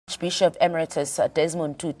Archbishop Emeritus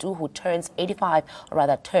Desmond Tutu, who turned 85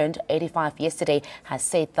 yesterday, has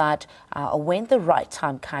said that when the right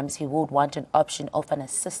time comes, he would want an option of an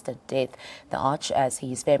assisted death. The Arch, as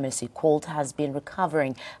he is famously called, has been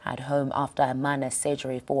recovering at home after a minor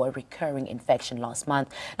surgery for a recurring infection last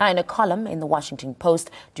month. Now, in a column in the Washington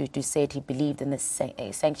Post, Tutu said he believed in the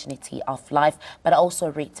sanctity of life, but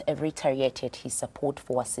also reiterated his support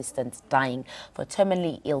for assistance dying for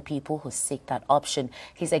terminally ill people who seek that option.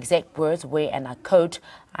 His exact words were, and I quote,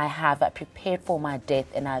 "I have prepared for my death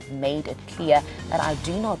and I've made it clear that I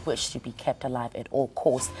do not wish to be kept alive at all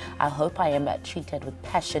costs. I hope I am treated with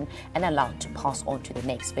passion and allowed to pass on to the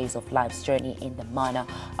next phase of life's journey in the manner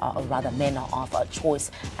of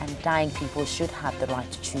choice, and dying people should have the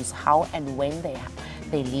right to choose how and when they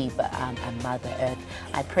leave Mother Earth.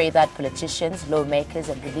 I pray that politicians, lawmakers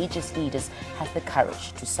and religious leaders have the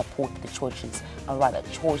courage to support the choices of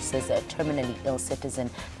terminally ill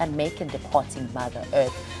citizens that make in departing Mother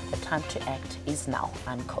Earth. The time to act is now,"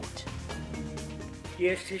 unquote.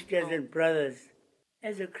 Dear sisters and brothers,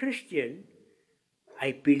 as a Christian,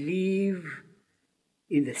 I believe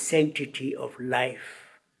in the sanctity of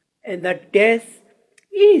life and that death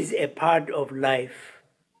is a part of life.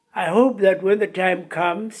 I hope that when the time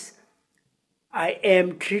comes, I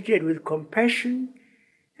am treated with compassion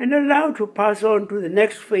and allowed to pass on to the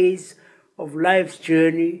next phase of life's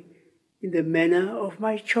journey in the manner of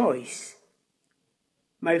my choice.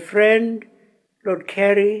 My friend, Lord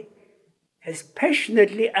Kerry, has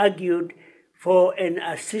passionately argued for an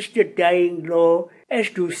assisted dying law, as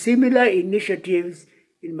do similar initiatives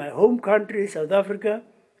in my home country, South Africa,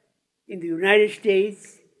 in the United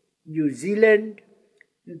States, New Zealand,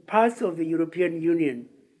 in parts of the European Union,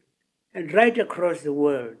 and right across the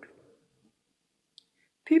world.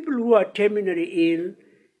 People who are terminally ill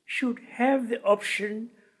should have the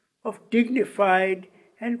option of dignified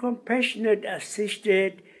and compassionate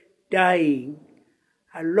assisted dying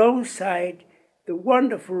alongside the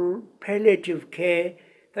wonderful palliative care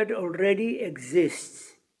that already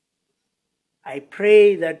exists. I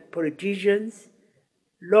pray that politicians,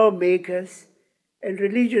 lawmakers, and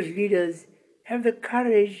religious leaders have the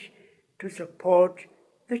courage to support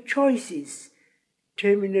the choices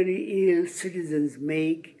terminally ill citizens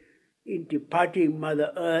make in departing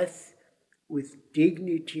Mother Earth with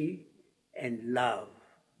dignity and love.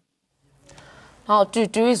 Now,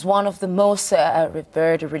 Tutu is one of the most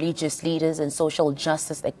revered religious leaders and social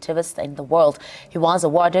justice activists in the world. He was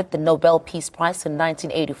awarded the Nobel Peace Prize in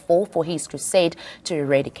 1984 for his crusade to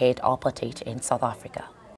eradicate apartheid in South Africa.